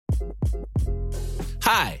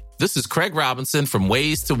Hi, this is Craig Robinson from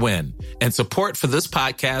Ways to Win, and support for this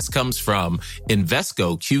podcast comes from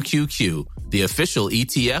Invesco QQQ, the official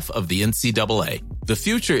ETF of the NCAA. The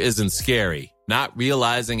future isn't scary. Not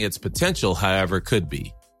realizing its potential, however, could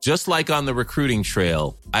be. Just like on the recruiting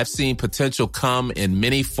trail, I've seen potential come in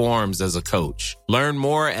many forms as a coach. Learn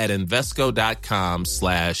more at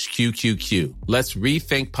Invesco.com/QQQ. Let's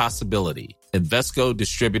rethink possibility. Invesco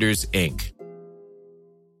Distributors, Inc.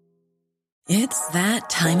 It's that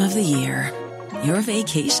time of the year. Your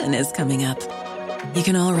vacation is coming up. You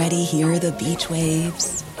can already hear the beach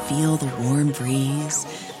waves, feel the warm breeze,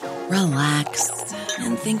 relax,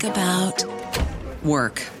 and think about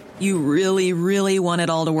work. You really, really want it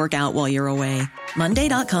all to work out while you're away.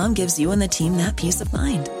 Monday.com gives you and the team that peace of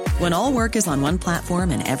mind. When all work is on one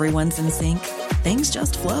platform and everyone's in sync, things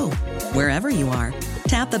just flow. Wherever you are,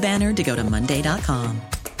 tap the banner to go to Monday.com.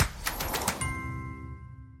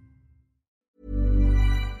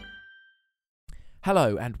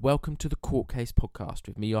 Hello and welcome to the Court Case Podcast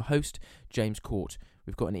with me, your host, James Court.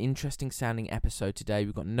 We've got an interesting sounding episode today.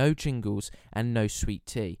 We've got no jingles and no sweet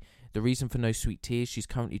tea. The reason for no sweet tea is she's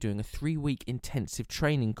currently doing a 3-week intensive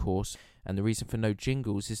training course, and the reason for no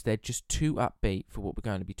jingles is they're just too upbeat for what we're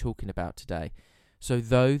going to be talking about today. So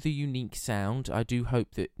though the unique sound, I do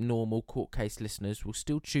hope that normal court case listeners will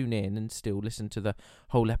still tune in and still listen to the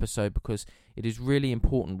whole episode, because it is really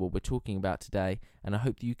important what we're talking about today, and I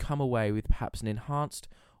hope that you come away with perhaps an enhanced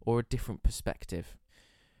or a different perspective.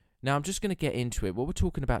 Now I'm just going to get into it. What we're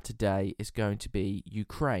talking about today is going to be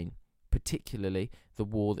Ukraine, particularly the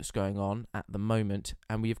war that's going on at the moment,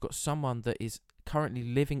 and we have got someone that is currently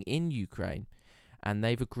living in Ukraine, and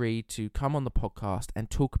they've agreed to come on the podcast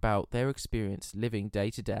and talk about their experience living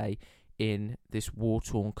day to day in this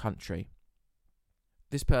war-torn country.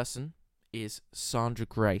 This person is Sandra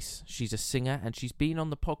Grace. She's a singer and she's been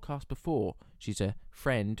on the podcast before. She's a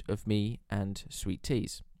friend of me and Sweet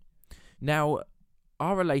Teas. Now,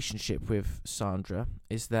 our relationship with Sandra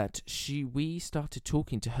is that we started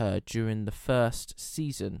talking to her during the first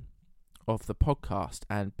season of the podcast,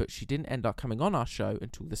 but she didn't end up coming on our show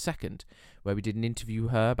until the second, where we did an interview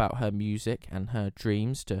with her about her music and her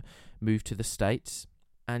dreams to move to the States.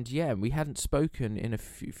 And yeah, we hadn't spoken in a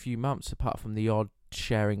few months, apart from the odd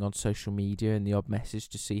sharing on social media and the odd message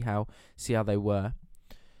to see how they were.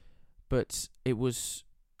 But it was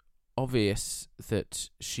obvious that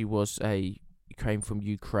she came from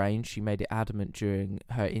Ukraine. She made it adamant during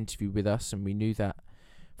her interview with us, and we knew that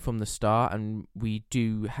from the start. And we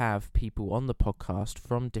do have people on the podcast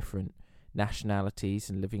from different nationalities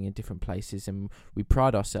and living in different places, and we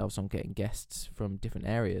pride ourselves on getting guests from different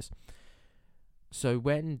areas. So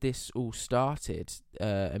when this all started,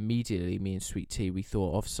 immediately me and Sweet Tea, we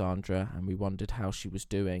thought of Sandra and we wondered how she was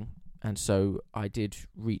doing. And so I did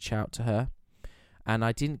reach out to her, and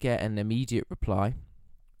I didn't get an immediate reply,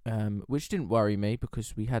 which didn't worry me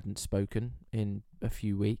because we hadn't spoken in a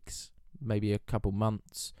few weeks, maybe a couple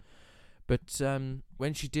months. But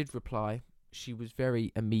when she did reply, she was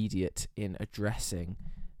very immediate in addressing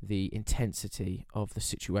the intensity of the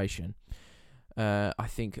situation. I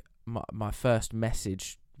think my first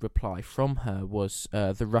message reply from her was,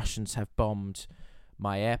 the Russians have bombed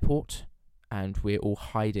my airport and we're all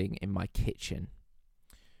hiding in my kitchen,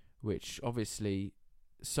 which obviously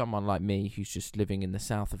someone like me who's just living in the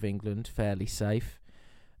south of England, fairly safe,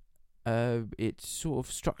 it sort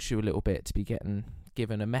of struck you a little bit to be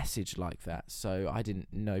given a message like that. So I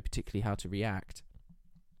didn't know particularly how to react.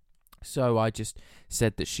 So I just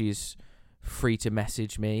said that she's free to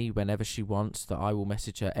message me whenever she wants, that I will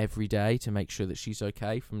message her every day to make sure that she's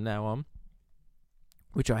okay from now on,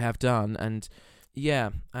 which I have done. And yeah,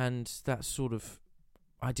 and that sort of,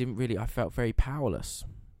 I felt very powerless,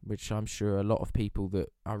 which I'm sure a lot of people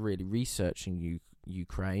that are really researching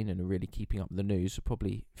Ukraine and are really keeping up the news are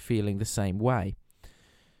probably feeling the same way.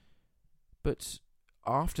 But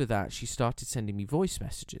after that, she started sending me voice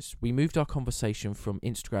messages. We moved our conversation from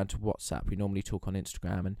Instagram to WhatsApp. We normally talk on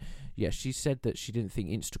Instagram, and yeah, she said that she didn't think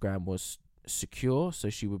Instagram was secure, so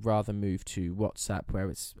she would rather move to WhatsApp, where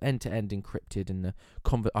it's end-to-end encrypted and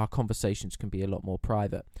our conversations can be a lot more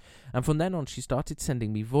private. And from then on, she started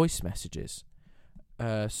sending me voice messages.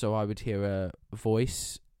 So I would hear a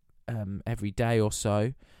voice every day or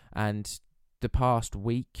so, and the past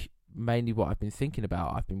week, mainly what I've been thinking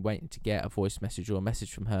about, I've been waiting to get a voice message or a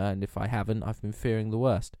message from her, and if I haven't, I've been fearing the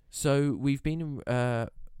worst. So we've been in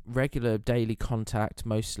regular daily contact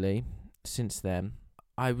mostly since then.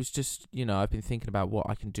 I was just, I've been thinking about what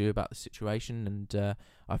I can do about the situation, and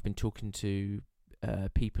I've been talking to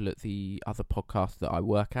people at the other podcast that I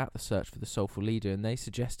work at, the Search for the Soulful Leader, and they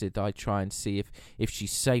suggested I try and see if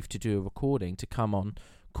she's safe to do a recording to come on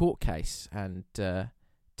Court Case and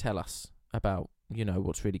tell us about, you know,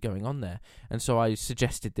 what's really going on there. And so I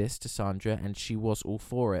suggested this to Sandra, and she was all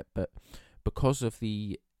for it. But because of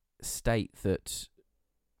the state that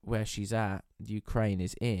where she's at, Ukraine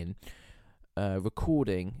is in,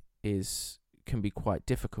 recording can be quite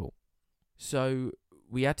difficult. So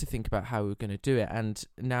we had to think about how we were going to do it. And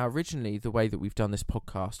now, originally, the way that we've done this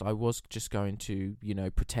podcast, I was just going to, you know,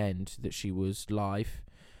 pretend that she was live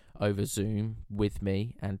over Zoom with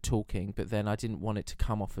me and talking, but then I didn't want it to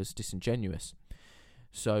come off as disingenuous.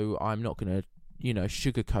 So I'm not going to, you know,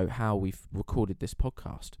 sugarcoat how we've recorded this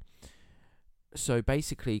podcast. So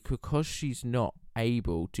basically, because she's not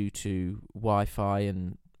able, due to Wi-Fi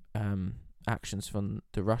and actions from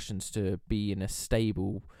the Russians, to be in a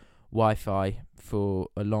stable Wi-Fi for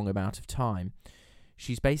a long amount of time,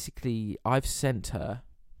 I've sent her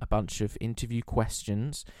a bunch of interview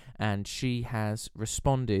questions, and she has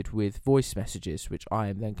responded with voice messages, which I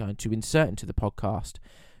am then going to insert into the podcast,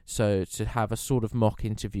 so to have a sort of mock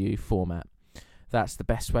interview format. That's the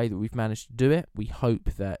best way that we've managed to do it. We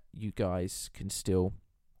hope that you guys can still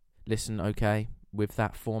listen okay with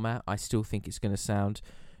that format. I still think it's going to sound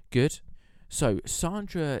good. So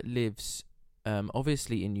Sandra lives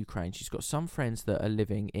obviously in Ukraine. She's got some friends that are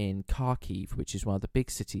living in Kharkiv, which is one of the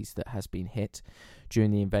big cities that has been hit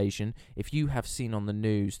during the invasion. If you have seen on the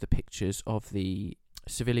news the pictures of the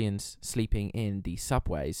civilians sleeping in the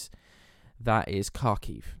subways, that is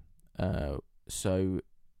Kharkiv. So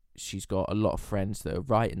she's got a lot of friends that are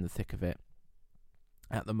right in the thick of it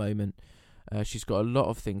at the moment. She's got a lot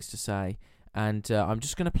of things to say, and I'm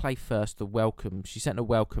just going to play first the welcome. She sent a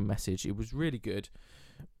welcome message. It was really good.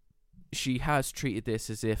 She has treated this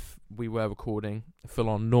as if we were recording a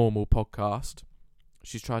full-on normal podcast.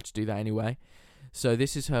 She's tried to do that anyway. So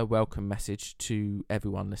this is her welcome message to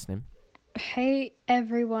everyone listening. Hey,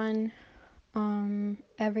 everyone.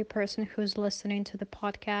 Every person who's listening to the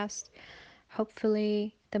podcast.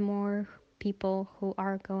 Hopefully, the more people who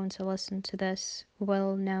are going to listen to this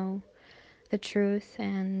will know the truth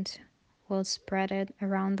and will spread it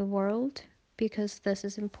around the world, because this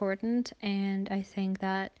is important. And I think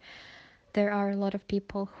that there are a lot of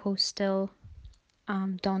people who still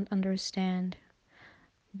don't understand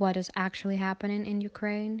what is actually happening in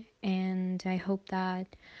Ukraine. And I hope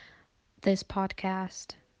that this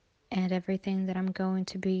podcast and everything that I'm going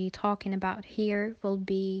to be talking about here will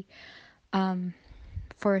be,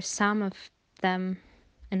 for some of them,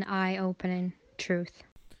 an eye-opening truth.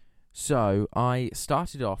 So I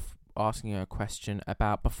started off asking her a question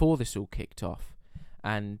about before this all kicked off,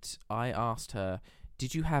 and I asked her,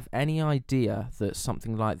 did you have any idea that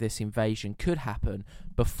something like this invasion could happen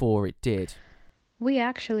before it did? We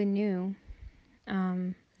actually knew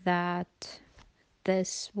that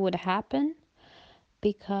this would happen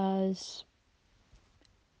because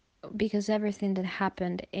everything that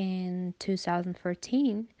happened in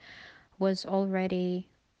 2014 was already,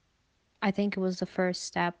 I think it was the first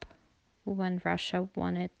step when Russia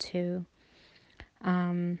wanted to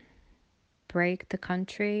break the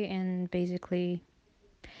country and basically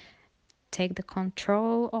take the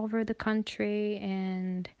control over the country.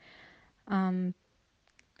 And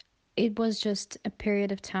it was just a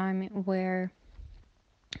period of time where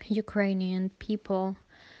Ukrainian people,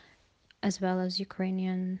 as well as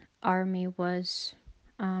Ukrainian army, was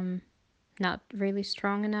not really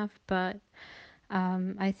strong enough. But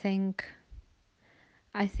I think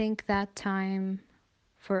that time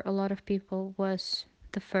for a lot of people was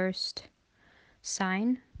the first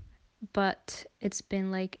sign. But it's been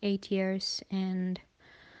like 8 years, and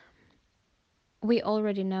we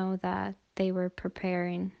already know that they were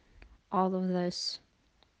preparing all of this,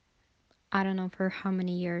 I don't know for how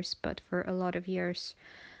many years, but for a lot of years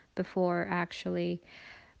before actually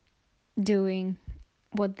doing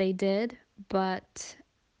what they did. But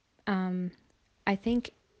I think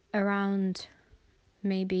around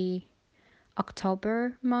maybe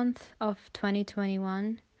October month of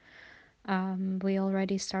 2021, we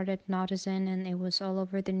already started noticing, and it was all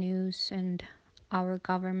over the news, and our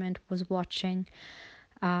government was watching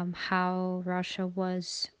how Russia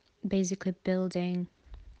was basically building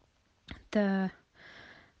their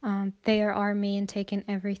army and taking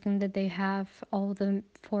everything that they have, all the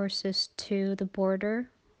forces, to the border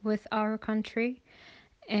with our country.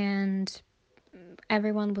 And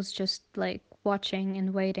everyone was just like watching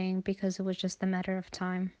and waiting, because it was just a matter of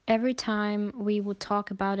time. Every time we would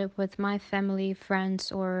talk about it with my family,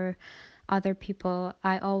 friends, or other people,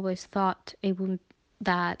 I always thought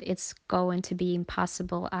that it's going to be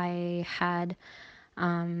impossible. I had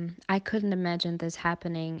I couldn't imagine this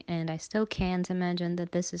happening, and I still can't imagine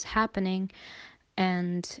that this is happening.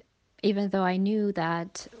 And even though I knew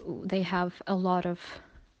that they have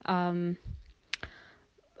um,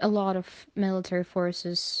 a lot of military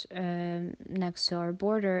forces next to our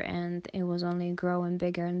border, and it was only growing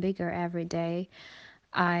bigger and bigger every day,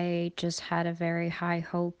 I just had a very high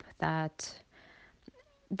hope that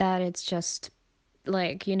it's just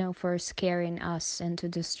like, for scaring us and to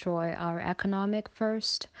destroy our economic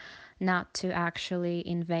first, not to actually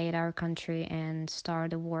invade our country and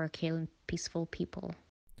start a war killing peaceful people.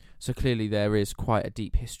 So clearly there is quite a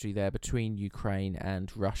deep history there between Ukraine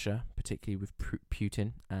and Russia, particularly with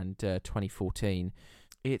Putin and 2014.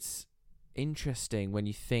 It's interesting when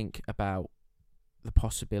you think about the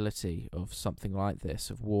possibility of something like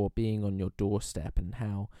this, of war being on your doorstep, and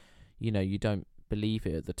how, you don't believe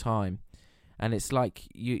it at the time. And it's like,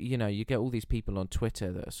 you get all these people on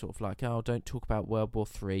Twitter that are sort of like, oh, don't talk about World War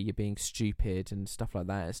III, you're being stupid and stuff like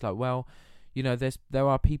that. It's like, well, there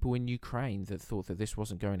are people in Ukraine that thought that this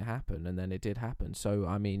wasn't going to happen, and then it did happen. So,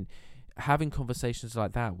 I mean, having conversations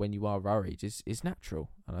like that when you are worried is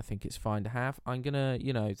natural, and I think it's fine to have. I'm going to,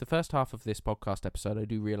 the first half of this podcast episode, I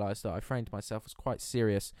do realise that I framed myself as quite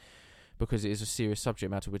serious because it is a serious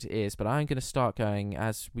subject matter, which it is, but I'm going to start going,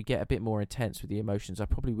 as we get a bit more intense with the emotions, I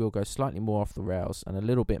probably will go slightly more off the rails and a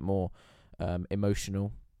little bit more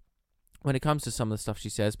emotional when it comes to some of the stuff she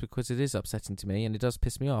says, because it is upsetting to me and it does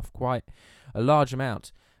piss me off quite a large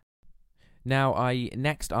amount. Now, I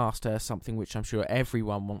next asked her something which I'm sure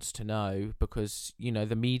everyone wants to know, because,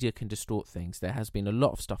 the media can distort things. There has been a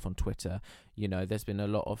lot of stuff on Twitter. There's been a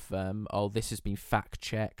lot of, this has been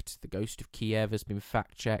fact-checked. The Ghost of Kiev has been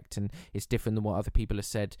fact-checked, and it's different than what other people have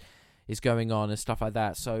said is going on and stuff like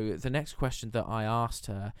that. So the next question that I asked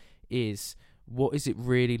her is, what is it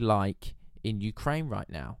really like in Ukraine right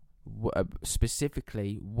now?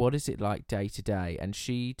 Specifically, what is it like day to day? And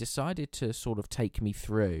she decided to sort of take me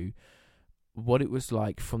through what it was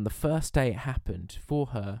like from the first day it happened for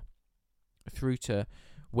her through to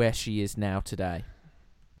where she is now today.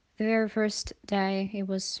 The very first day, it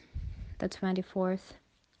was the 24th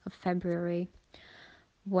of February,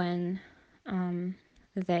 when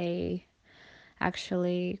they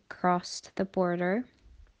actually crossed the border.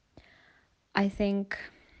 I think,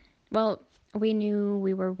 well, we knew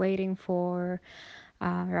we were waiting for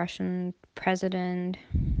Russian president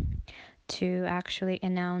to actually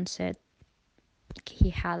announce it. He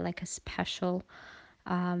had like a special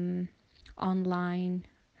online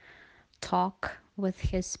talk with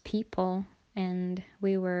his people, and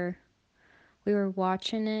we were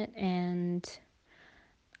watching it, and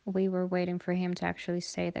we were waiting for him to actually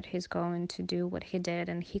say that he's going to do what he did,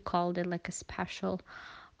 and he called it like a special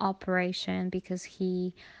operation because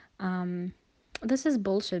he this is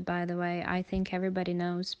bullshit, by the way. I think everybody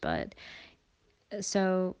knows, but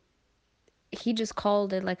so he just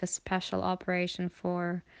called it like a special operation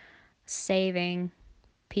for saving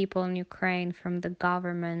people in Ukraine from the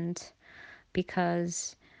government,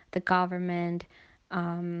 because the government,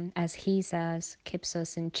 as he says, keeps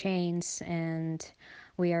us in chains, and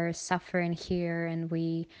we are suffering here, and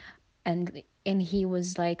he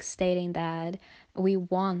was like stating that we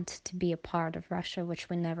want to be a part of Russia, which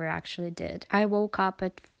we never actually did. I woke up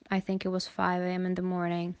at, I think it was 5 a.m. in the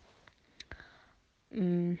morning.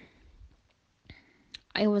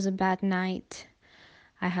 It was a bad night.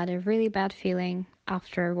 I had a really bad feeling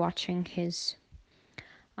after watching his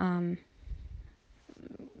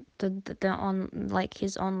the on like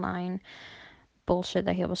his online bullshit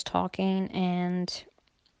that he was talking. And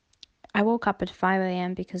I woke up at 5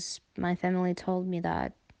 a.m. because my family told me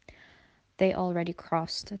that they already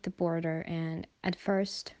crossed the border. And at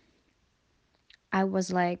first I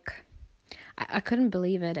was like, I couldn't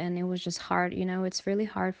believe it, and it was just hard. It's really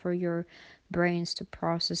hard for your brains to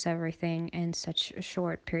process everything in such a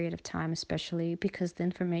short period of time, especially because the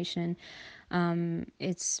information,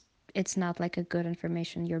 it's not like a good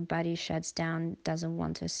information. Your body shuts down, doesn't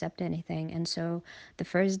want to accept anything. And so the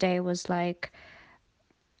first day was like,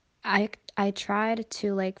 I tried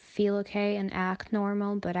to like feel okay and act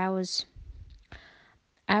normal, but I was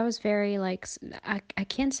very like, I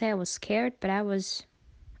can't say I was scared, but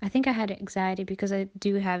I think I had anxiety, because I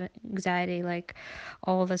do have anxiety like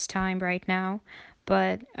all this time right now.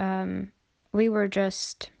 But we were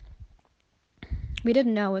just, we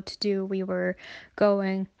didn't know what to do. We were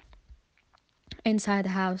going inside the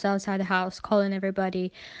house, outside the house, calling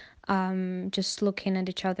everybody, just looking at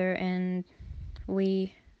each other. And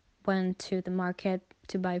we went to the market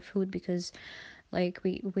to buy food, because like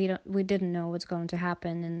we didn't know what's going to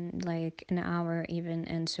happen in like an hour even.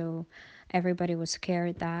 And so everybody was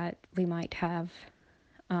scared that we might have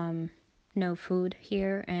no food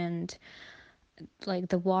here, and like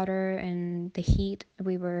the water and the heat,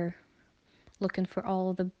 we were looking for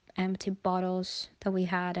all the empty bottles that we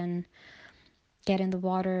had and get in the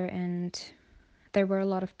water. And there were a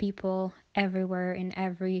lot of people everywhere, in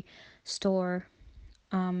every store,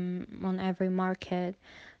 on every market,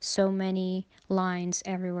 so many lines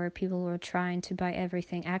everywhere. People were trying to buy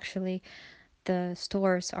everything. Actually, the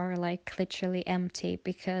stores are like literally empty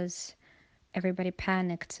because everybody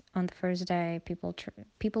panicked on the first day.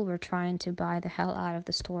 People were trying to buy the hell out of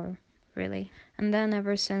the store, really. And then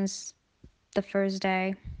ever since the first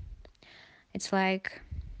day, it's like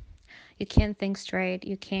you can't think straight,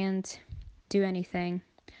 you can't do anything,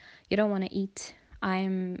 you don't want to eat.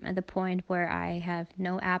 I'm at the point where I have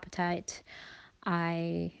no appetite.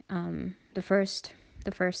 I the first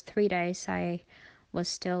 3 days I was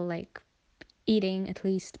still like eating at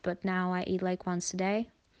least, but now I eat like once a day,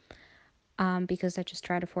 because I just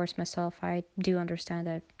try to force myself. I do understand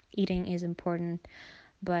that eating is important,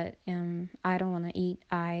 but I don't want to eat.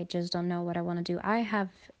 I just don't know what I want to do.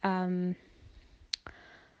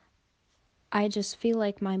 I just feel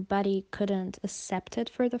like my body couldn't accept it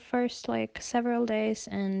for the first like several days,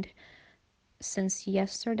 and since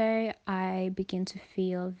yesterday I begin to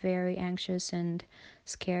feel very anxious and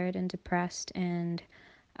scared and depressed, and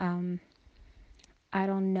I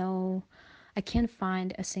don't know, I can't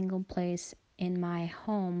find a single place in my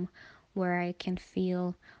home where I can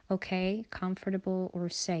feel okay, comfortable, or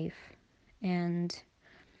safe. And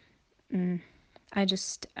I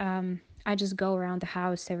just go around the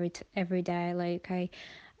house every day. Like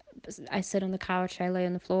I sit on the couch, I lay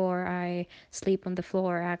on the floor, I sleep on the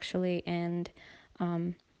floor actually, and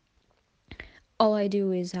all I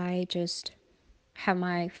do is I just have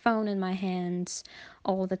my phone in my hands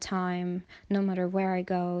all the time, no matter where I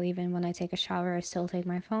go. Even when I take a shower, I still take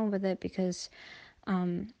my phone with it, because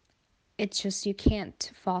it's just, you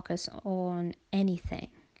can't focus on anything,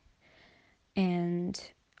 and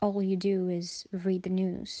all you do is read the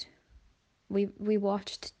news. We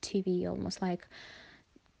watched TV almost like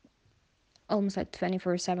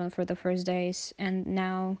 24/7 for the first days, and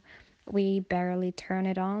now we barely turn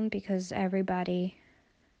it on because everybody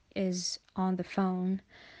is on the phone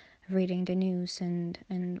reading the news, and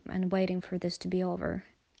waiting for this to be over.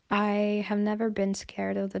 I have never been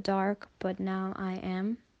scared of the dark, but now I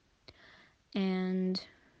am, and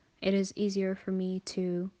it is easier for me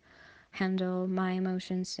to handle my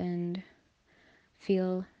emotions and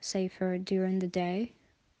feel safer during the day.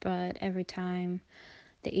 But every time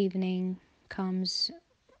the evening comes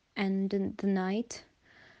and the night,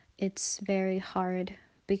 it's very hard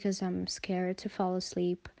because I'm scared to fall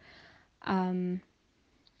asleep.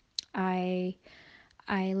 I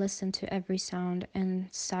I listen to every sound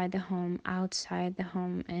inside the home, outside the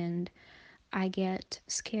home, and I get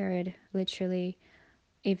scared literally,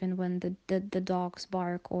 even when the dogs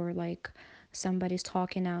bark, or like somebody's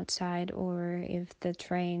talking outside, or if the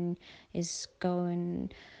train is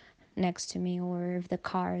going next to me, or if the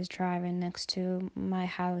car is driving next to my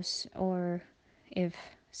house, or if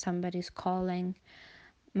somebody's calling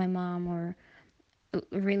my mom, or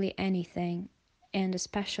really anything. And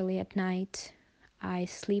especially at night, I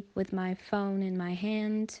sleep with my phone in my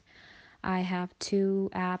hand. I have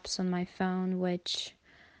 2 apps on my phone which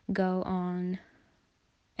go on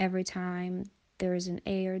every time there is an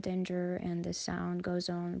air danger and the sound goes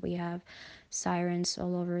on. We have sirens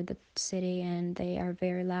all over the city and they are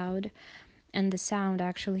very loud, and the sound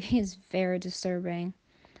actually is very disturbing.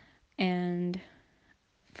 And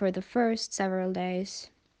for the first several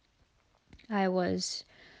days, I was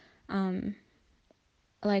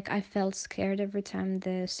like, I felt scared every time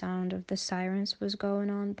the sound of the sirens was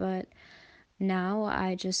going on, but now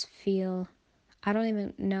I just feel, I don't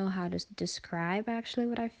even know how to describe actually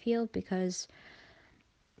what I feel, because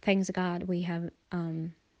thanks God we have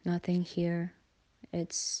nothing here.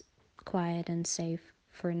 It's quiet and safe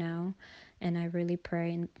for now, and I really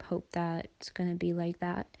pray and hope that it's gonna be like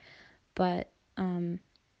that. But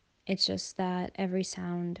it's just that every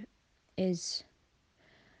sound is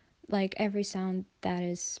like, every sound that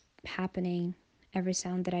is happening, every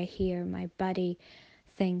sound that I hear, my body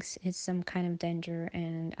thinks it's some kind of danger,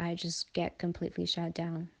 and I just get completely shut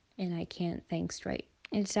down and I can't think straight.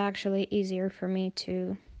 It's actually easier for me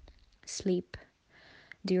to sleep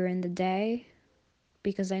during the day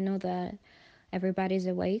because I know that everybody's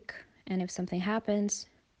awake, and if something happens,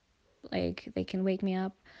 like, they can wake me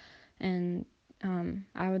up, and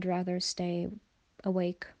I would rather stay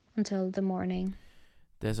awake until the morning.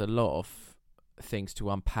 There's a lot of things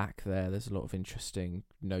to unpack there. There's a lot of interesting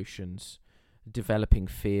notions. Developing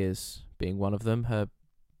fears being one of them.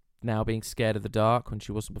 now being scared of the dark when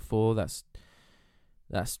she wasn't before. That's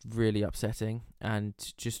really upsetting. And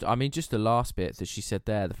just the last bit that she said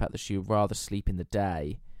there, the fact that she would rather sleep in the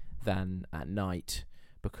day than at night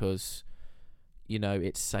because,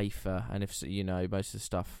 it's safer. And if, most of the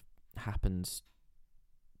stuff happens,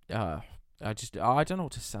 I don't know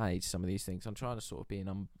what to say to some of these things. I'm trying to sort of be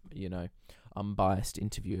an, unbiased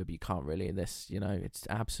interviewer, but you can't really in this, it's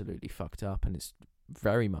absolutely fucked up and it's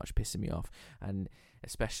very much pissing me off. And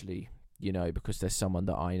especially, because there's someone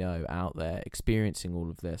that I know out there experiencing all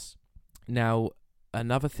of this. Now,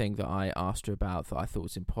 another thing that I asked her about that I thought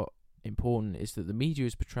was important is that the media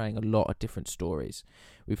is portraying a lot of different stories.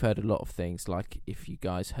 We've heard a lot of things, like if you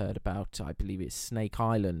guys heard about, I believe it's Snake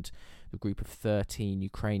Island, the group of 13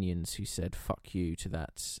 Ukrainians who said fuck you to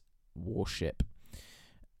that warship,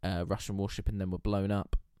 Russian warship, and then were blown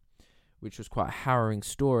up, which was quite a harrowing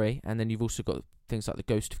story. And then you've also got things like the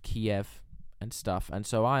Ghost of Kiev and stuff. And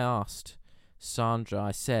so I asked Sandra,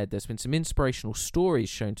 I said, there's been some inspirational stories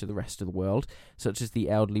shown to the rest of the world, such as the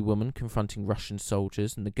elderly woman confronting Russian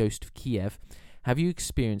soldiers and the Ghost of Kiev. Have you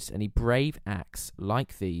experienced any brave acts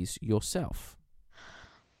like these yourself?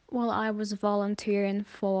 Well, I was volunteering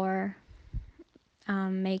for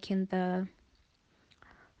making the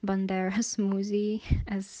Bandera smoothie,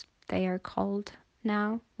 as they are called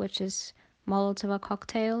now, which is Molotov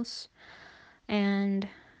cocktails. And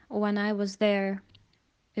when I was there,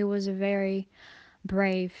 it was a very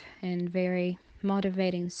brave and very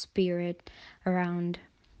motivating spirit around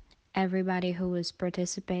everybody who was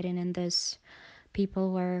participating in this.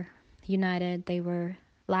 People were united, they were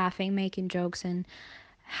laughing, making jokes, and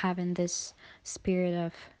having this spirit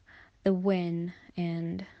of the win,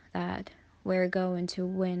 and that we're going to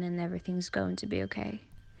win and everything's going to be okay.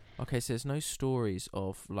 Okay, so there's no stories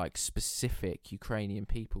of like specific Ukrainian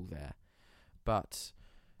people there, but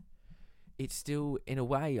it's still, in a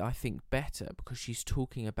way, I think better because she's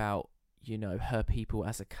talking about, her people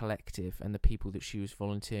as a collective and the people that she was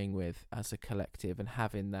volunteering with as a collective, and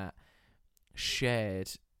having that shared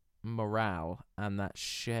morale and that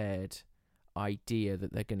shared idea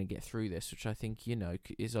that they're going to get through this, which I think,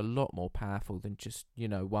 is a lot more powerful than just,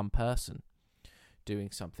 one person doing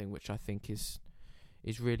something, which I think is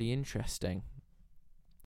really interesting.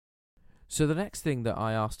 So the next thing that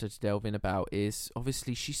I asked her to delve in about is,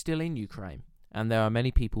 obviously, she's still in Ukraine, and there are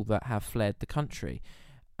many people that have fled the country.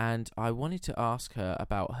 And I wanted to ask her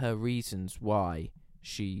about her reasons why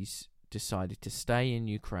she's decided to stay in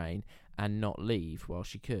Ukraine and not leave while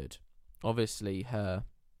she could. Obviously, her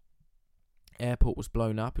airport was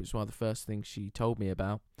blown up. It was one of the first things she told me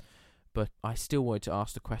about. But I still wanted to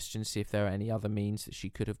ask the question, see if there are any other means that she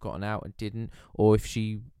could have gotten out and didn't, or if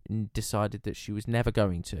she decided that she was never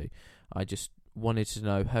going to. I just wanted to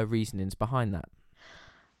know her reasonings behind that.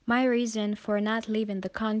 My reason for not leaving the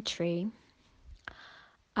country,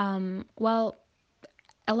 well,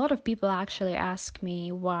 a lot of people actually ask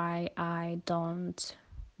me why I don't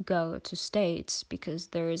go to States, because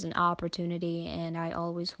there is an opportunity and I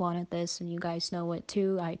always wanted this, and you guys know it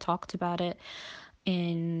too. I talked about it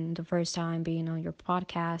in the first time being on your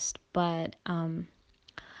podcast, but I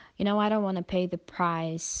don't want to pay the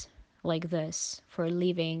price like this for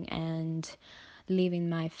leaving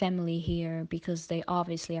my family here, because they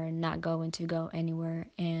obviously are not going to go anywhere.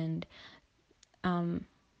 And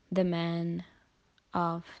the men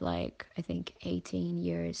of I think 18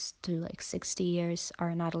 years to 60 years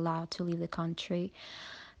are not allowed to leave the country,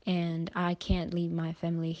 and I can't leave my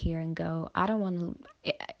family here and go. I don't want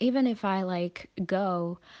to, even if I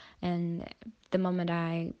go, and the moment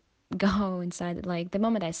I go inside, the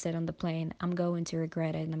moment I sit on the plane, I'm going to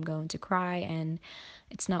regret it and I'm going to cry, and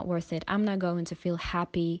it's not worth it. I'm not going to feel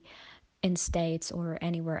happy in States or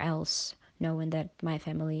anywhere else knowing that my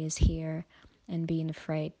family is here and being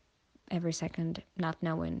afraid every second, not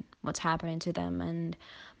knowing what's happening to them. And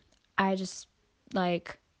I just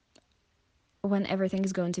when everything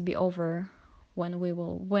is going to be over, when we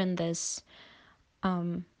will win this,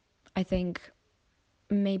 I think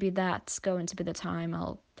maybe that's going to be the time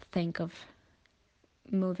I'll think of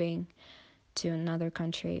moving to another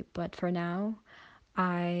country. But for now,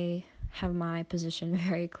 I have my position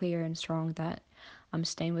very clear and strong that I'm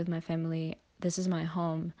staying with my family. This is my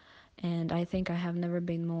home, and I think I have never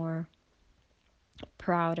been more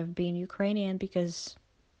proud of being Ukrainian, because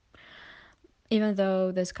even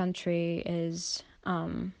though this country is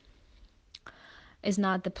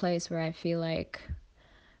not the place where I feel like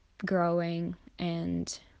growing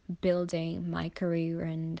and building my career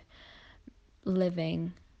and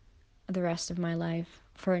living the rest of my life,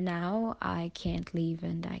 for now I can't leave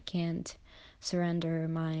and I can't surrender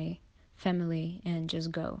my family and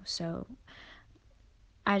just go. So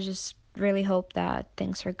I just really hope that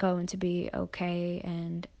things are going to be okay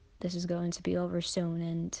and this is going to be over soon,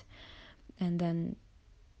 and then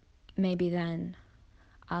maybe then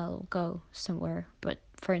I'll go somewhere. But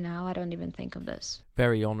for now, I don't even think of this.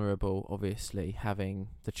 Very honourable, obviously, having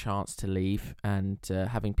the chance to leave and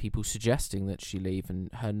having people suggesting that she leave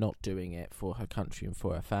and her not doing it for her country and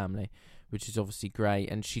for her family, which is obviously great.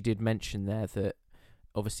 And she did mention there that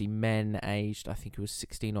obviously men aged, I think it was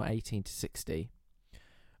 16 or 18 to 60,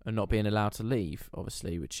 are not being allowed to leave,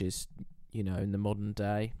 obviously, which is, you know, in the modern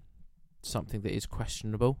day, something that is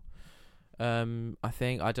questionable. I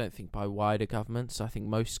don't think by wider governments. I think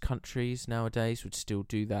most countries nowadays would still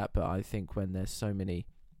do that, but I think when there's so many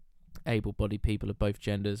able-bodied people of both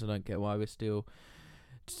genders, I don't get why we're still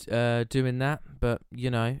doing that. But, you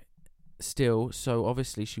know, still, so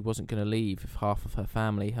obviously she wasn't going to leave if half of her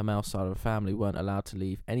family, her male side of her family, weren't allowed to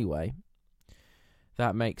leave anyway.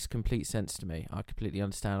 That makes complete sense to me. I completely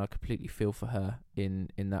understand. I completely feel for her in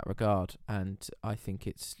that regard, and I think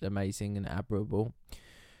it's amazing and admirable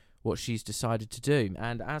what she's decided to do.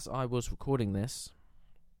 And as I was recording this,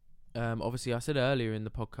 obviously I said earlier in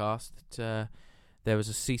the podcast that there was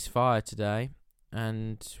a ceasefire today,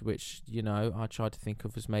 and which, you know, I tried to think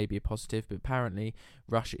of as maybe a positive, but apparently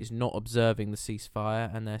Russia is not observing the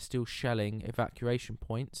ceasefire and they're still shelling evacuation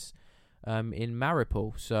points in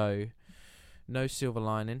Mariupol. So no silver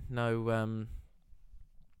lining, no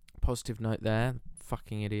positive note there.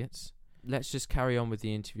 Fucking idiots. Let's just carry on with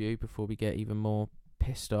the interview before we get even more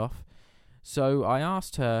pissed off. So I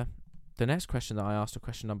asked her, the next question that I asked her,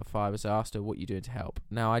 question number 5, is I asked her, what you doing to help?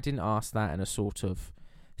 Now, I didn't ask that in a sort of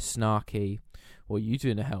snarky, what are you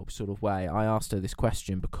doing to help sort of way. I asked her this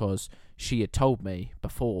question because she had told me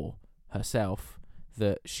before herself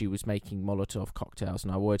that she was making Molotov cocktails,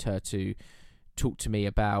 and I wanted her to talk to me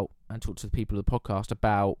about, and talk to the people of the podcast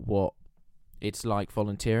about, what it's like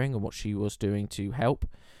volunteering and what she was doing to help.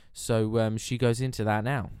 So she goes into that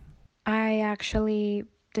now. I actually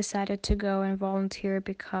decided to go and volunteer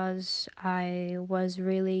because I was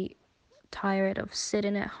really tired of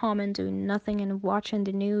sitting at home and doing nothing and watching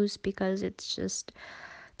the news, because it's just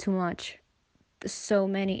too much. So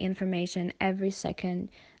many information every second.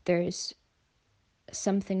 There's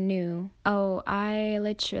something new. Oh, I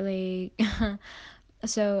literally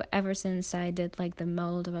so ever since I did like the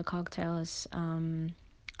Moldova cocktails,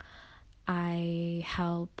 I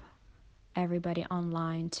help everybody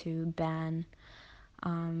online to ban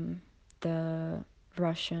the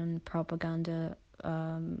Russian propaganda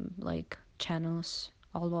like channels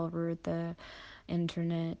all over the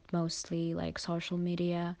internet, mostly like social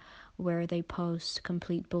media, where they post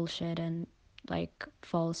complete bullshit and like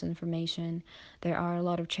false information. There are a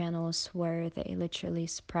lot of channels where they literally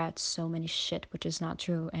spread so many shit which is not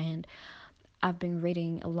true, and I've been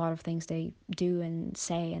reading a lot of things they do and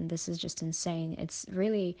say, and this is just insane. It's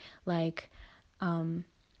really like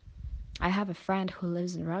I have a friend who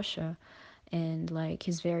lives in Russia, and like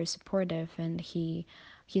he's very supportive, and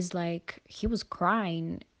he's like, he was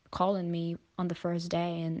crying calling me on the first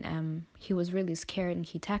day, and he was really scared, and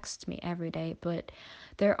he texts me every day. But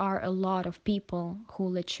there are a lot of people who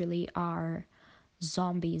literally are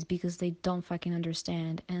zombies because they don't fucking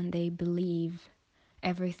understand, and they believe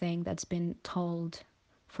everything that's been told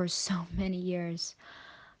for so many years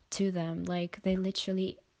to them. Like, they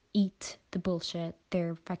literally eat the bullshit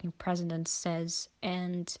their fucking president says.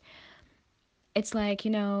 And it's like,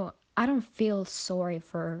 you know, I don't feel sorry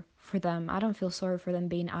for them. I don't feel sorry for them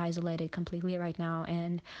being isolated completely right now,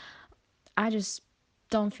 and I just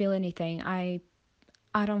don't feel anything. I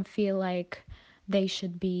don't feel like they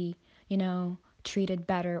should be, you know, treated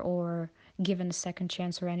better or given a second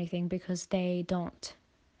chance or anything, because they don't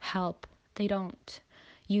help. They don't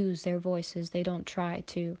use their voices. They don't try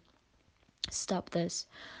to stop this.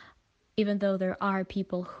 Even though there are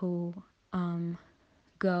people who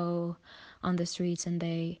go on the streets and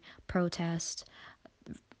they protest,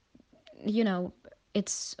 you know,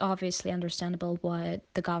 it's obviously understandable what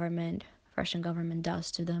the government, Russian government,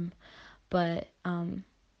 does to them. But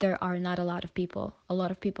there are not a lot of people. A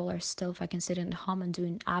lot of people are still fucking sitting at home and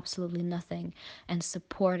doing absolutely nothing and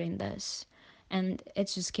supporting this. And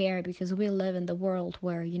it's just scary because we live in the world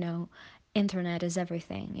where, you know, internet is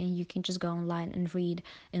everything, and you can just go online and read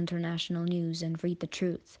international news and read the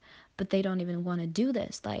truth. But they don't even want to do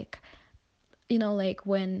this. Like, you know, like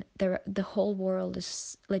when the whole world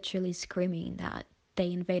is literally screaming that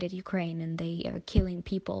they invaded Ukraine and they are killing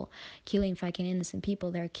people, killing fucking innocent people,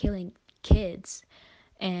 they're killing kids,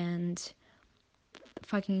 and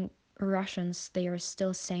fucking Russians, they are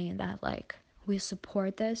still saying that like we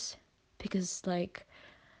support this because like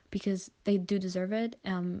because they do deserve it.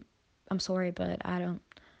 I'm sorry, but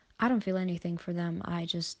I don't feel anything for them. I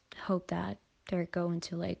just hope that they're going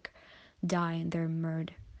to like die in their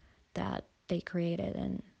murder that they created,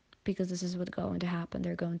 and because this is what's going to happen,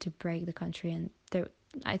 they're going to break the country, and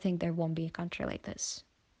I think there won't be a country like this.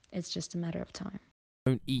 It's just a matter of time.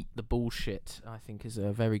 Don't eat the bullshit, I think, is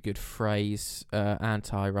a very good phrase,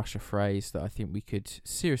 anti-Russia phrase that I think we could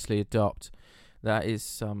seriously adopt. That is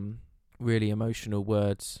some really emotional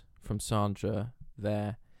words from Sandra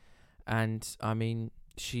there. And, I mean,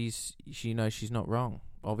 she's not wrong,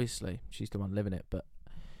 obviously. She's the one living it. But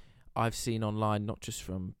I've seen online, not just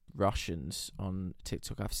from Russians on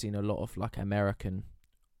TikTok, I've seen a lot of, like, American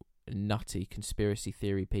nutty conspiracy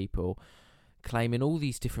theory people claiming all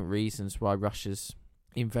these different reasons why Russia's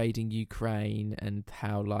invading Ukraine and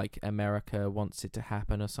how like America wants it to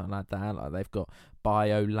happen or something like that. Like they've got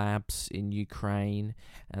bio labs in Ukraine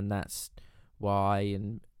and that's why,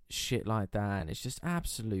 and shit like that. And it's just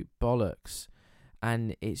absolute bollocks.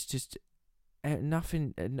 And it's just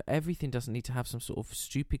everything doesn't need to have some sort of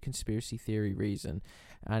stupid conspiracy theory reason.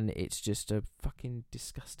 And it's just a fucking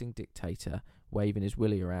disgusting dictator waving his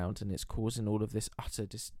willy around, and it's causing all of this utter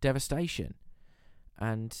devastation.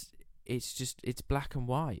 And it's black and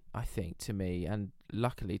white, I think, to me, and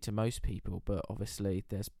luckily to most people. But obviously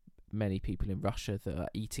there's many people in Russia that are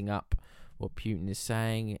eating up what Putin is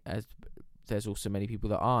saying, as there's also many people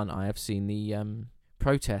that aren't. I have seen the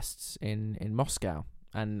protests in Moscow,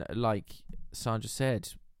 and like Sandra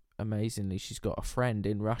said, amazingly, she's got a friend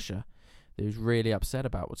in Russia who's really upset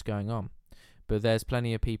about what's going on. But there's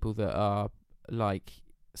plenty of people that are, like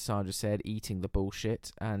Sandra said, eating the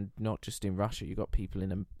bullshit, and not just in Russia. You've got people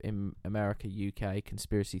in America, UK,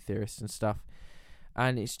 conspiracy theorists and stuff,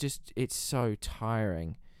 and it's so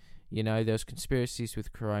tiring. You know, there's conspiracies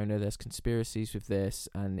with Corona, there's conspiracies with this,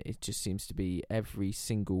 and it just seems to be every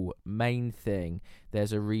single main thing.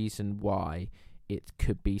 There's a reason why it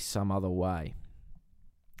could be some other way,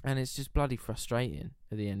 and it's just bloody frustrating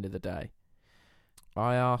at the end of the day.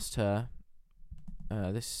 I asked her,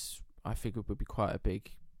 this I figured would be quite a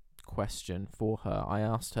big question for her. I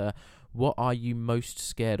asked her, what are you most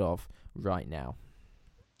scared of right now?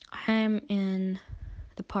 I'm in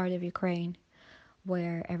the part of Ukraine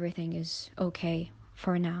where everything is okay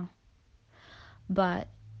for now. But,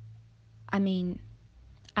 I mean,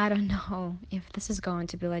 I don't know if this is going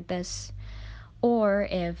to be like this or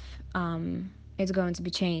if it's going to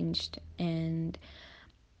be changed. And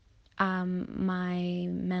my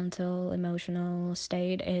mental, emotional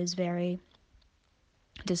state is very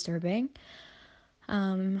disturbing.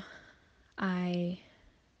 I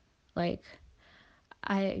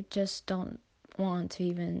just don't want to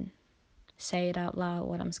even say it out loud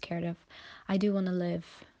what I'm scared of. I do want to live,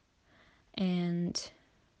 and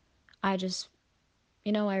I just,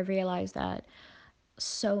 I realized that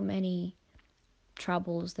so many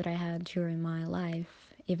troubles that I had during my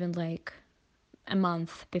life, even like a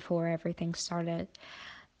month before everything started,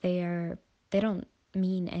 they don't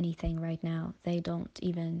mean anything right now. They don't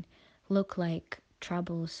even look like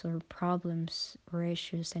troubles or problems or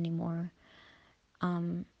issues anymore.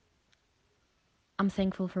 I'm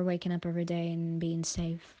thankful for waking up every day and being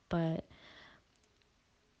safe, but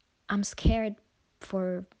I'm scared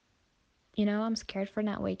for, I'm scared for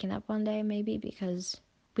not waking up one day, maybe because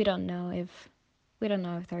we don't know if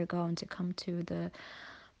they're going to come to the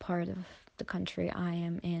part of the country I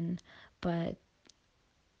am in. But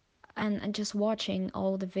and just watching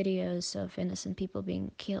all the videos of innocent people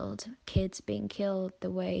being killed, kids being killed,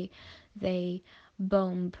 the way they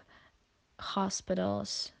bomb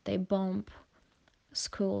hospitals, they bomb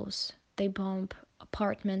schools, they bomb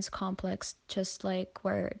apartments complex, just like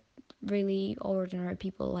where really ordinary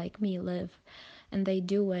people like me live. And they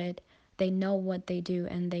do it, they know what they do,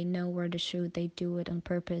 and they know where to shoot. They do it on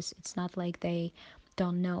purpose. It's not like they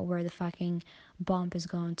don't know where the fucking bomb is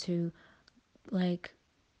going to, like,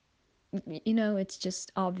 it's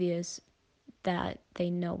just obvious that they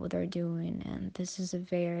know what they're doing. And this is a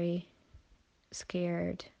scary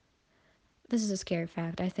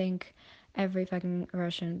fact. I think every fucking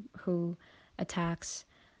Russian who attacks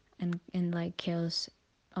and like kills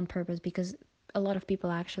on purpose, because a lot of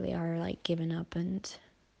people actually are like giving up, and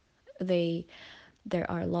there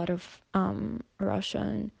are a lot of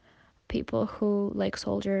Russian people who, like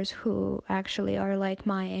soldiers, who actually are like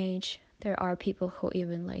my age. There are people who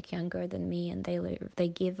even like younger than me, and they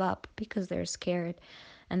give up because they're scared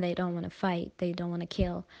and they don't want to fight, they don't want to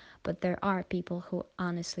kill. But there are people who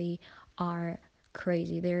honestly are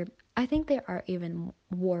crazy. I think they are even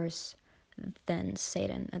worse than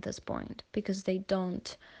Satan at this point, because they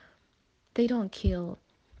don't kill,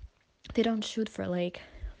 they don't shoot for like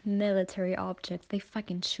military objects, they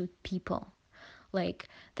fucking shoot people. Like,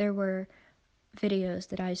 there were videos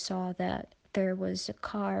that I saw that there was a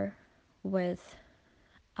car with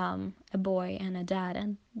a boy and a dad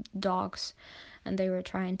and dogs, and they were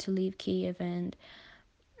trying to leave Kiev, and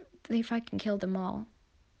they fucking killed them all.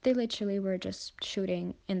 They literally were just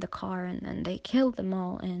shooting in the car, and then they killed them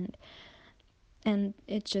all, and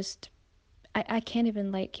it just, I can't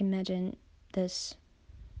even like imagine this.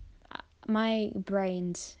 My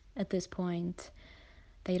brains at this point,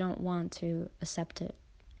 they don't want to accept it,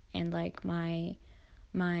 and like my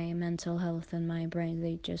mental health and my brain,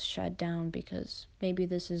 they just shut down, because maybe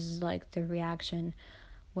this is like the reaction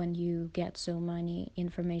when you get so many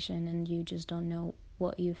information and you just don't know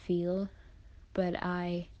what you feel. But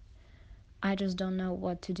I just don't know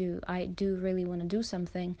what to do. I do really want to do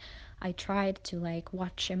something. I tried to like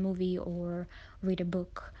watch a movie or read a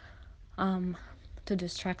book to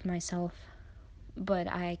distract myself, but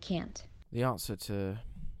I can't. The answer to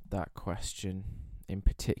that question in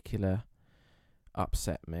particular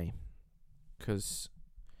upset me, because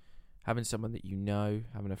having someone that you know,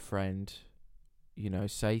 having a friend,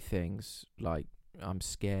 say things like, I'm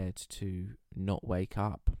scared to not wake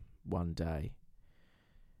up one day,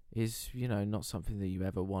 is, not something that you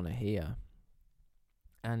ever want to hear.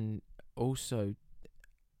 And also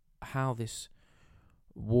how this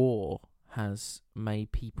war has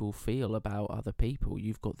made people feel about other people.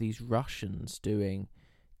 You've got these Russians doing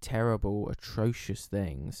terrible, atrocious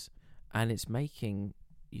things, and it's making,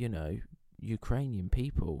 Ukrainian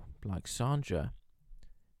people like Sandra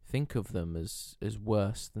think of them as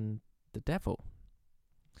worse than the devil.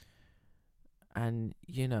 And,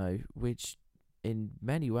 which in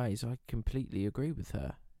many ways I completely agree with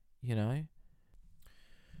her,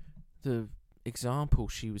 The example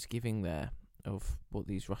she was giving there of what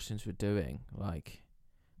these Russians were doing, like,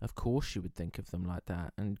 of course she would think of them like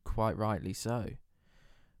that, and quite rightly so.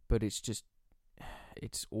 But it's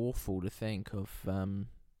awful to think of,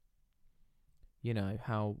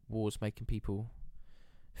 how war's making people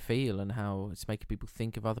feel, and how it's making people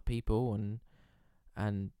think of other people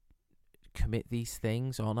and commit these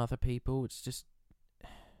things on other people. It's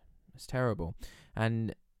terrible.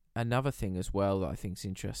 And another thing as well that I think is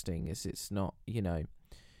interesting is it's not,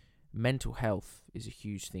 mental health is a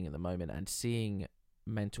huge thing at the moment, and seeing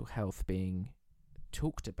mental health being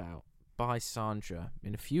talked about by Sandra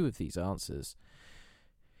in a few of these answers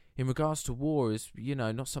in regards to war is,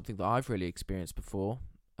 not something that I've really experienced before.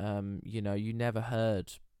 You never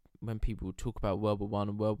heard when people talk about World War One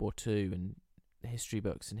and World War Two and history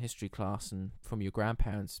books and history class, and from your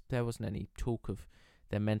grandparents, there wasn't any talk of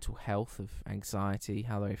their mental health, of anxiety,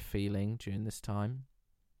 how they're feeling during this time.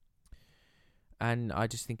 And I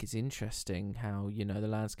just think it's interesting how, the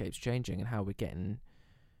landscape's changing, and how we're getting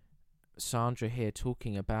Sandra here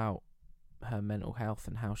talking about her mental health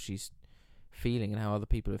and how she's feeling and how other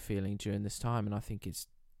people are feeling during this time. And I think it's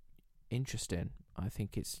interesting. I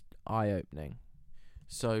think it's eye-opening.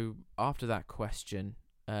 So after that question,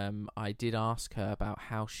 I did ask her about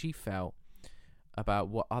how she felt about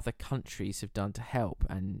what other countries have done to help,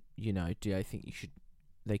 and, do I think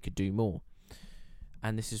they could do more?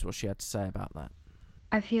 And this is what she had to say about that.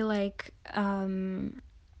 I feel like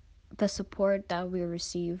the support that we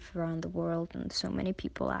receive around the world, and so many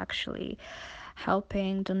people actually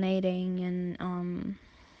helping, donating, and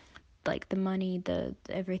like the money, the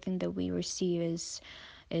everything that we receive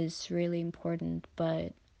is really important.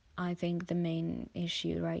 But I think the main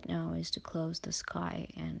issue right now is to close the sky,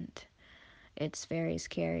 and it's very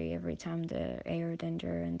scary every time the air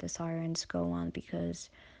danger and the sirens go on, because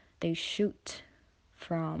they shoot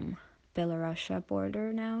from Belarus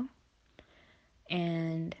border now.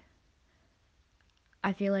 And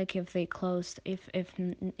I feel like if they closed, if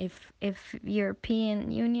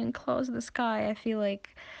European Union closed the sky, I feel like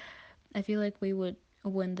we would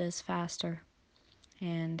win this faster,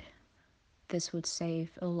 and this would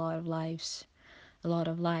save a lot of lives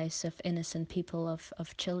of innocent people,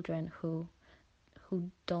 of children who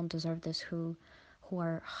don't deserve this, who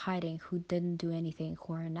are hiding, who didn't do anything,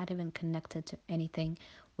 who are not even connected to anything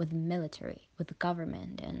with the military, with the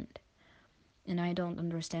government, and I don't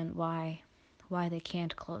understand why they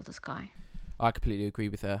can't close the sky. I completely agree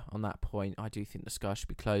with her on that point. I do think the sky should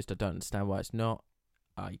be closed. I don't understand why it's not.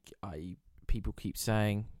 People keep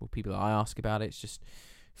saying, well, people that I ask about it, it's just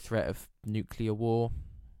threat of nuclear war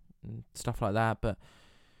and stuff like that. But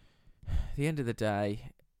at the end of the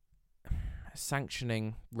day,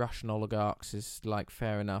 sanctioning Russian oligarchs is like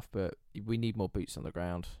fair enough, but we need more boots on the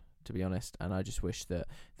ground, to be honest. And I just wish that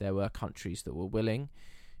there were countries that were willing,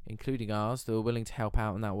 including ours, that were willing to help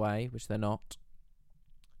out in that way, which they're not.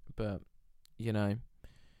 But,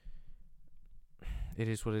 it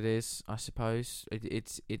is what it is, I suppose.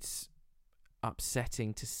 It's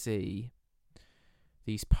upsetting to see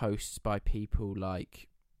these posts by people like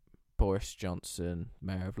Boris Johnson,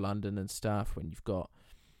 Mayor of London and stuff, when you've got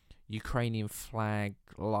Ukrainian flag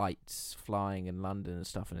lights flying in London and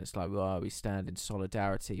stuff, and it's like, well, we stand in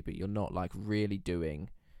solidarity, but you're not like really doing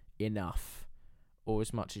enough or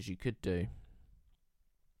as much as you could do.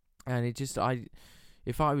 And it just,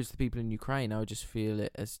 if I was the people in Ukraine, I would just feel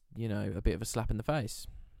it as, you know, a bit of a slap in the face,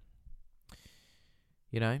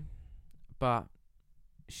 you know. But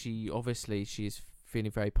she's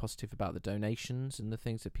feeling very positive about the donations and the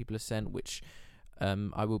things that people have sent, which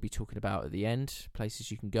I will be talking about at the end,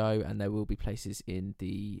 places you can go, and there will be places in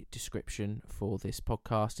the description for this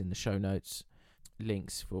podcast, in the show notes,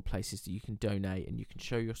 links for places that you can donate and you can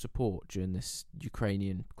show your support during this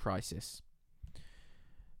Ukrainian crisis.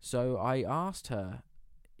 So I asked her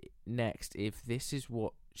next if this is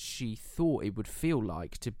what she thought it would feel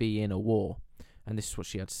like to be in a war, and this is what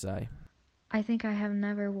she had to say. I think I have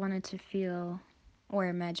never wanted to feel or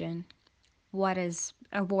imagine what is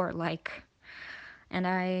a war like. And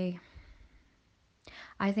I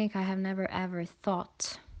think I have never ever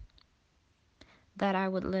thought that I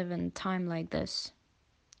would live in a time like this,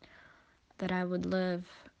 that I would live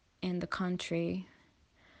in the country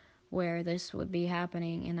where this would be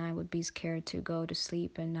happening, and I would be scared to go to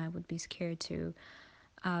sleep, and I would be scared to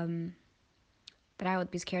actually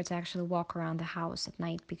walk around the house at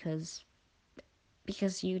night because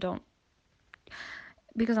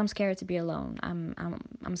I'm scared to be alone.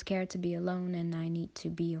 I'm scared to be alone, and I need to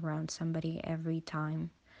be around somebody every time.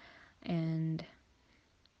 And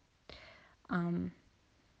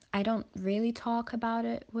I don't really talk about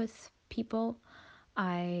it with people.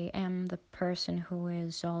 I am the person who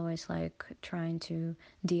is always like trying to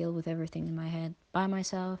deal with everything in my head by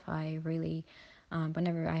myself. I really,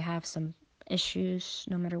 whenever I have some issues,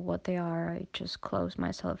 no matter what they are, I just close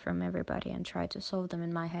myself from everybody and try to solve them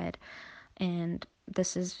in my head. And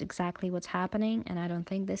this is exactly what's happening, and I don't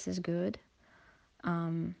think this is good.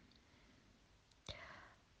 You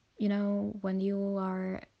know, when you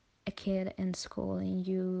are a kid in school and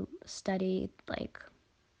you study like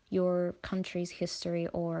your country's history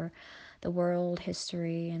or the world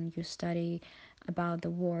history, and you study about the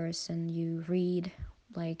wars, and you read,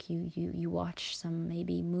 like you watch some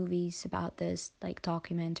maybe movies about this, like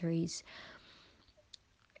documentaries,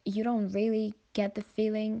 you don't really get the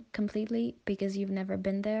feeling completely because you've never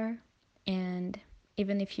been there. And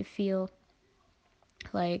even if you feel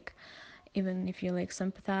like, even if you like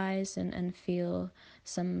sympathize and feel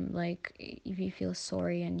some, like if you feel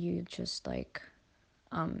sorry and you just like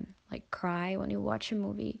cry when you watch a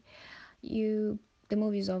movie, the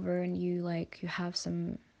movie's over and you have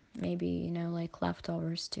some, maybe, you know, like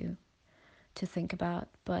leftovers to think about.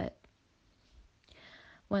 But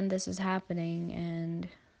when this is happening, and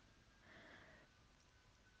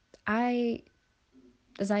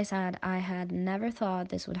as I said, I had never thought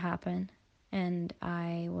this would happen, and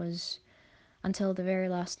I was, until the very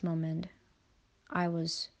last moment, I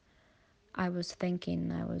was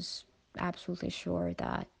thinking, I was absolutely sure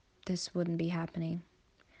that this wouldn't be happening.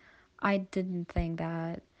 I didn't think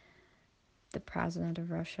that the president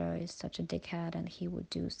of Russia is such a dickhead and he would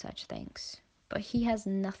do such things. But he has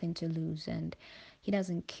nothing to lose, and he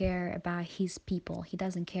doesn't care about his people. He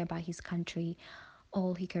doesn't care about his country.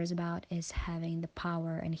 All he cares about is having the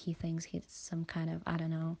power, and he thinks he's some kind of, I don't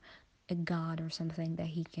know, a god or something, that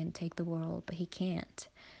he can take the world, but he can't.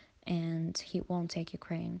 And he won't take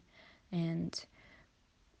Ukraine. And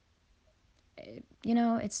you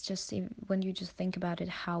know, it's just, when you just think about it,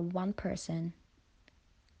 how one person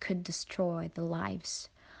could destroy the lives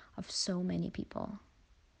of so many people,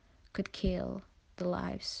 could kill the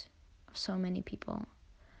lives of so many people.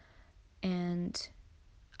 And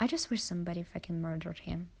I just wish somebody fucking murdered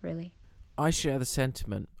him, really. I share the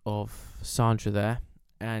sentiment of Sandra there,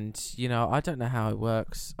 and you know, I don't know how it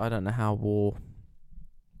works. I don't know how war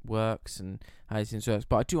works and how these things works,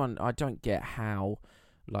 but I don't get how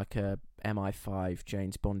like a MI5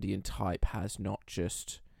 James Bondian type has not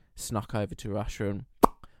just snuck over to Russia and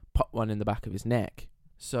popped one in the back of his neck.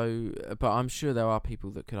 So, but I'm sure there are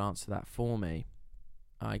people that could answer that for me.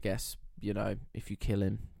 I guess, you know, if you kill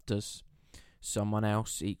him, does someone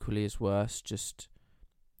else equally as worse just,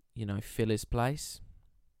 you know, fill his place?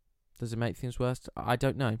 Does it make things worse? I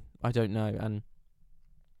don't know. And,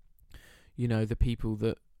 you know, the people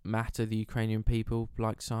that matter, the Ukrainian people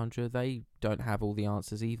like Sandra, they don't have all the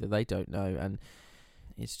answers either. They don't know. And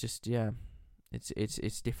it's just, yeah,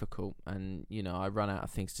 it's difficult. And, you know, I run out of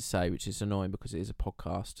things to say, which is annoying because it is a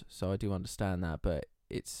podcast. So I do understand that. But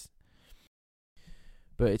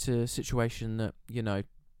But it's a situation that,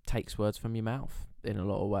 takes words from your mouth in a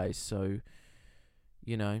lot of ways. So,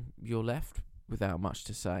 you're left without much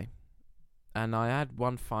to say. And I had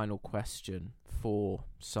one final question for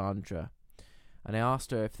Sandra. And I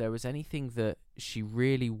asked her if there was anything that she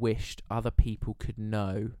really wished other people could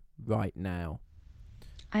know right now.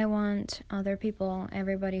 I want other people,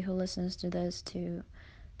 everybody who listens to this, to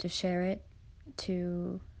share it,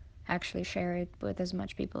 to actually share it with as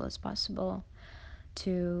much people as possible,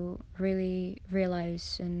 to really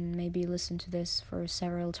realize and maybe listen to this for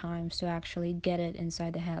several times to actually get it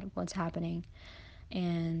inside the head what's happening,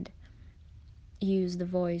 and use the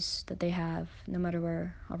voice that they have, no matter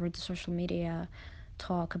where, over the social media,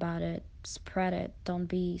 talk about it, spread it, don't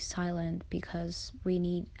be silent, because we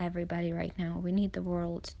need everybody right now. We need the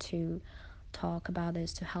world to talk about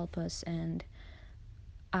this, to help us. And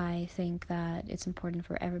I think that it's important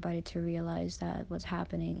for everybody to realize that what's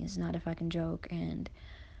happening is not a fucking joke, and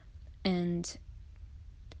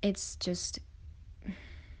it's just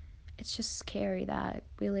scary that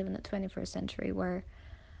we live in the 21st century where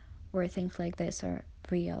things like this are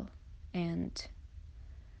real, and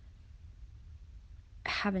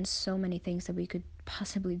having so many things that we could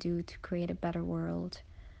possibly do to create a better world,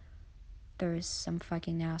 there's some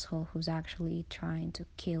fucking asshole who's actually trying to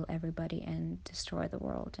kill everybody and destroy the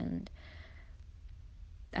world. And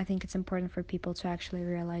I think it's important for people to actually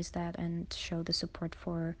realize that and show the support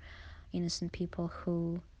for innocent people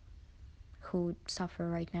who suffer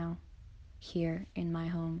right now here in my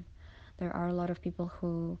home. There are a lot of people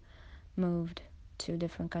who moved to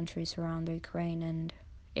different countries around the Ukraine, and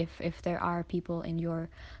if there are people in your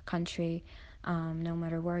country, no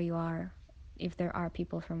matter where you are, if there are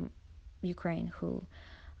people from Ukraine who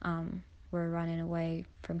were running away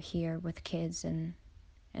from here with kids, and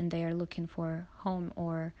they are looking for home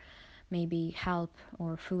or maybe help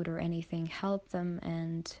or food or anything, help them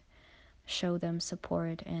and show them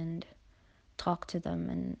support and talk to them,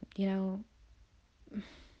 and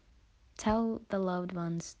tell the loved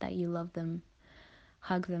ones that you love them,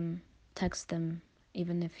 hug them, text them,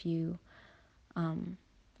 even if you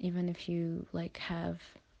like have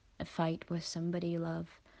a fight with somebody you love.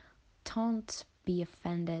 Don't be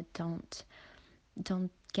offended. Don't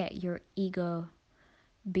get your ego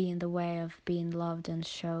be in the way of being loved, and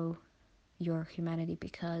show your humanity,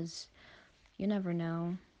 because you never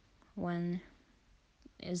know when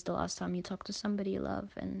is the last time you talk to somebody you love.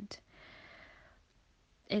 And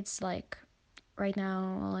it's like right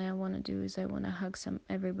now all I want to do is I want to hug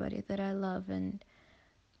everybody that I love, and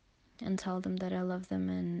tell them that I love them,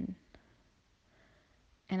 and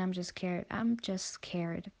I'm just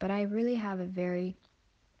scared. But I really have a very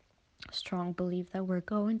strong belief that we're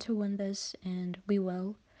going to win this, and we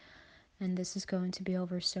will. And this is going to be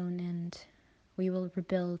over soon, and we will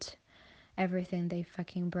rebuild everything they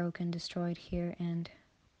fucking broke and destroyed here, and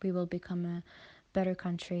we will become a better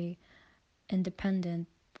country, independent,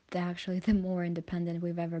 actually the more independent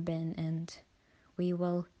we've ever been. And we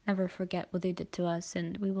will never forget what they did to us,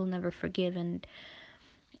 and we will never forgive. And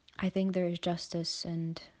I think there is justice,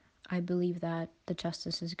 and I believe that the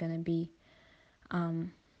justice is going to be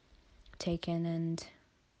taken, and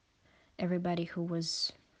everybody who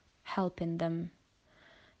was helping them,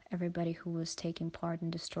 everybody who was taking part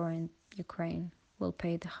in destroying Ukraine will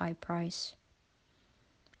pay the high price.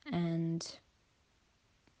 And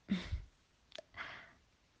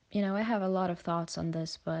I have a lot of thoughts on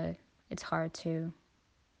this, but it's hard to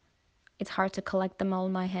collect them all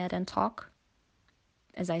in my head and talk.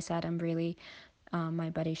 As I said, I'm really my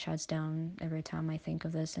body shuts down every time I think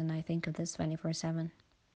of this, and I think of this 24/7.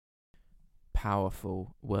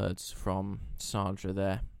 Powerful words from Sandra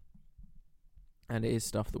there. And it is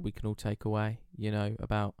stuff that we can all take away,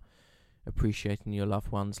 about appreciating your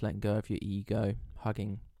loved ones, letting go of your ego,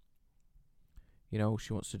 hugging. All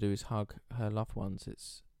she wants to do is hug her loved ones.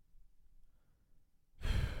 It's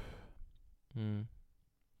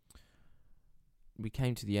We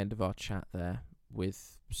came to the end of our chat there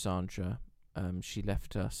with Sandra. She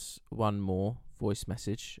left us one more voice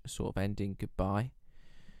message, a sort of ending goodbye,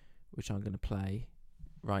 which I'm going to play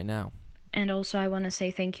right now. And also I want to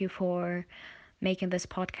say thank you for making this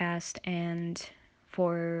podcast and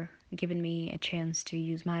for giving me a chance to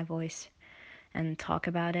use my voice and talk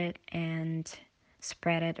about it and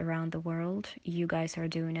spread it around the world. You guys are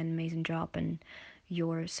doing an amazing job, and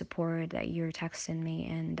your support that you're texting me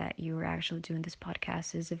and that you're actually doing this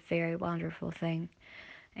podcast is a very wonderful thing.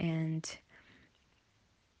 And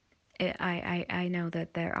I know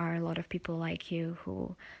that there are a lot of people like you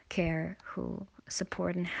who care, who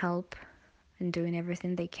support and help and doing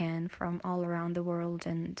everything they can from all around the world.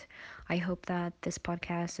 And I hope that this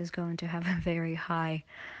podcast is going to have a very high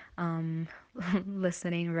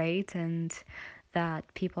listening rate, and that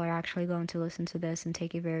people are actually going to listen to this and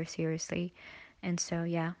take it very seriously. And so,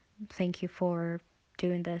 yeah, thank you for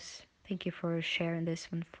doing this. Thank you for sharing this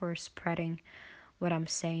and for spreading what I'm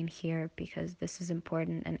saying here, because this is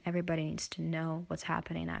important and everybody needs to know what's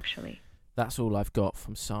happening actually. That's all I've got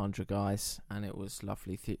from Sandra, guys, and it was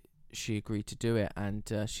lovely. She agreed to do it, and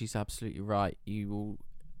she's absolutely right. You will,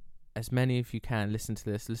 as many of you can, listen to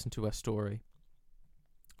this, listen to her story,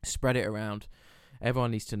 spread it around.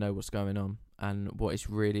 Everyone needs to know what's going on and what it's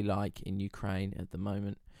really like in Ukraine at the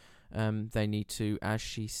moment. They need to, as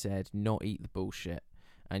she said, not eat the bullshit,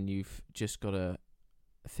 and you've just got to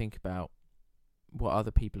think about what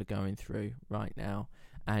other people are going through right now,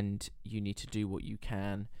 and you need to do what you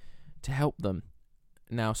can to help them.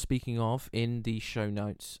 Now, speaking of, in the show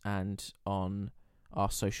notes and on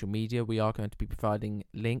our social media, we are going to be providing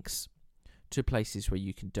links to places where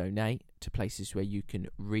you can donate, to places where you can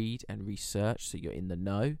read and research so you're in the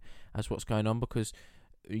know as what's going on, because,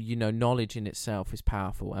 you know, knowledge in itself is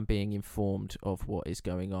powerful, and being informed of what is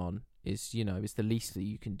going on is, you know, is the least that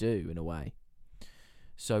you can do in a way.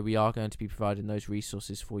 So we are going to be providing those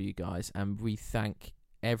resources for you guys, and we thank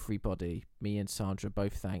everybody, me and Sandra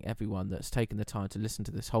both thank everyone that's taken the time to listen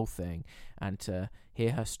to this whole thing and to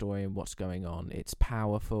hear her story and what's going on. It's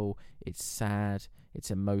powerful, it's sad,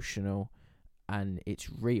 it's emotional, and it's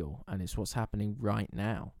real, and it's what's happening right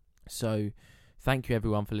now. So thank you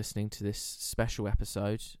everyone for listening to this special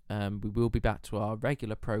episode. We will be back to our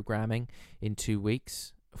regular programming in 2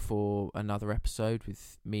 weeks for another episode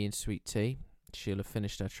with me and Sweet Tea. She'll have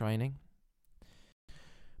finished her training.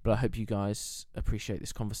 But I hope you guys appreciate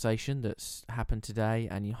this conversation that's happened today,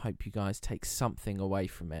 and I hope you guys take something away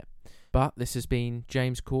from it. But this has been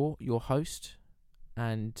James Court, your host,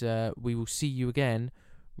 and we will see you again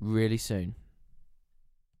really soon.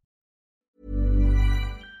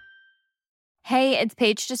 Hey, it's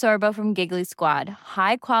Paige DeSorbo from Giggly Squad.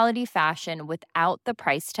 High quality fashion without the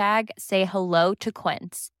price tag. Say hello to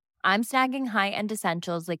Quince. I'm snagging high-end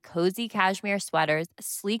essentials like cozy cashmere sweaters,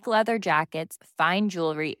 sleek leather jackets, fine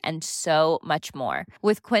jewelry, and so much more.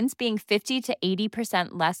 With Quince being 50 to 80%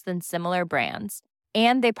 less than similar brands.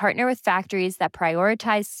 And they partner with factories that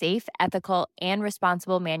prioritize safe, ethical, and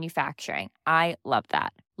responsible manufacturing. I love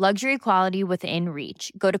that. Luxury quality within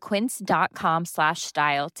reach. Go to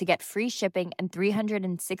quince.com/style to get free shipping and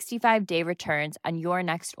 365-day returns on your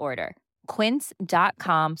next order.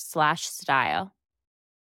 Quince.com/style.